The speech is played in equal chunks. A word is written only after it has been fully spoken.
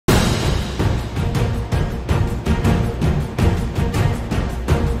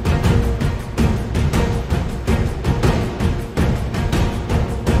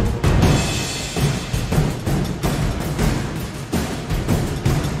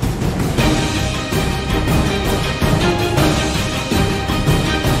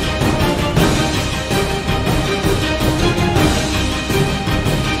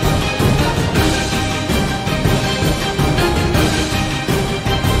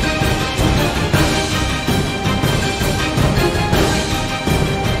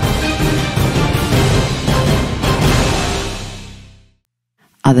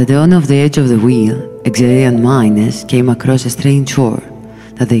At the dawn of the Age of the Wheel, Xerian miners came across a strange ore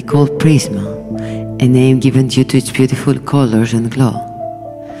that they called Prisma, a name given due to its beautiful colors and glow.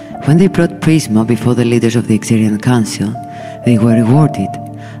 When they brought Prisma before the leaders of the Xerian Council, they were rewarded,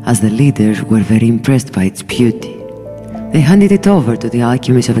 as the leaders were very impressed by its beauty. They handed it over to the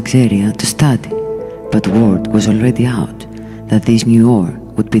alchemists of Xeria to study, but word was already out that this new ore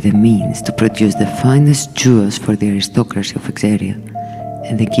would be the means to produce the finest jewels for the aristocracy of Xeria,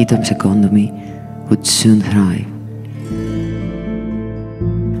 and the kingdom's economy would soon thrive.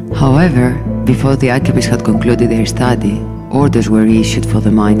 However, before the alchemists had concluded their study, orders were issued for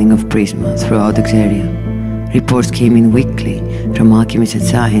the mining of Prisma throughout Xeria. Reports came in weekly from alchemists and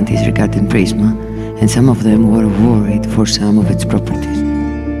scientists regarding Prisma, and some of them were worried for some of its properties.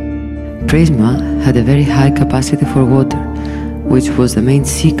 Prisma had a very high capacity for water, which was the main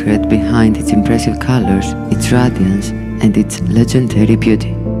secret behind its impressive colors, its radiance, and its legendary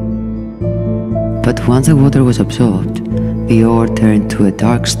beauty. But once the water was absorbed, the ore turned to a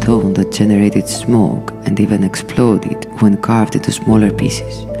dark stone that generated smoke and even exploded when carved into smaller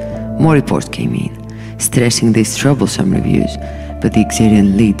pieces. More reports came in, stressing these troublesome reviews, but the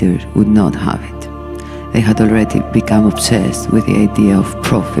Xerian leaders would not have it. They had already become obsessed with the idea of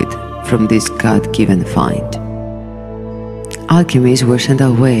profit from this God-given find. Alchemists were sent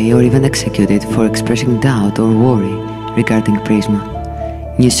away or even executed for expressing doubt or worry regarding Prisma.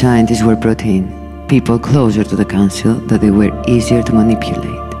 New scientists were brought in, people closer to the council that they were easier to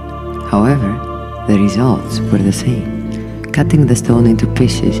manipulate. However, the results were the same. Cutting the stone into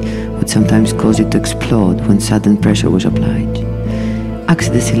pieces would sometimes cause it to explode when sudden pressure was applied.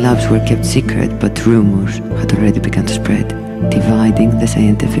 Accidency labs were kept secret, but rumors had already begun to spread, dividing the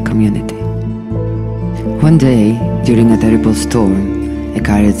scientific community. One day, during a terrible storm, a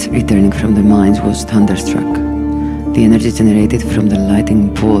carriage returning from the mines was thunderstruck. The energy generated from the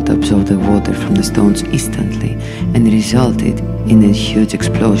lightning bolt absorbed the water from the stones instantly and resulted in a huge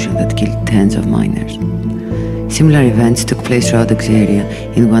explosion that killed tens of miners. Similar events took place throughout Xeria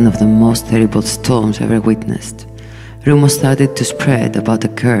in one of the most terrible storms ever witnessed. Rumors started to spread about a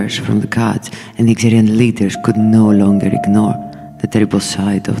curse from the gods, and the Xerian leaders could no longer ignore the terrible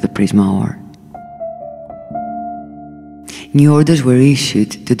sight of the Prisma ore. New orders were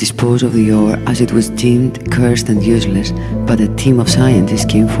issued to dispose of the ore as it was deemed cursed and useless, but a team of scientists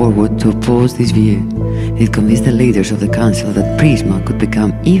came forward to oppose this view. It convinced the leaders of the council that Prisma could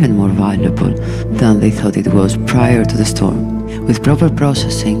become even more valuable than they thought it was prior to the storm. With proper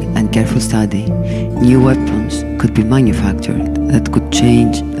processing and careful study, new weapons could be manufactured that could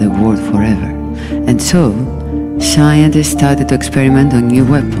change the world forever. And so, scientists started to experiment on new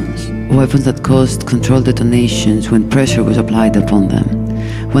weapons that caused controlled detonations when pressure was applied upon them.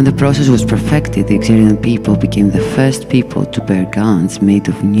 When the process was perfected, the Xerian people became the first people to bear guns made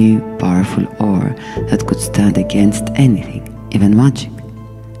of new, powerful ore that could stand against anything, even magic,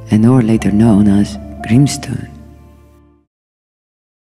 an ore later known as Grimstone.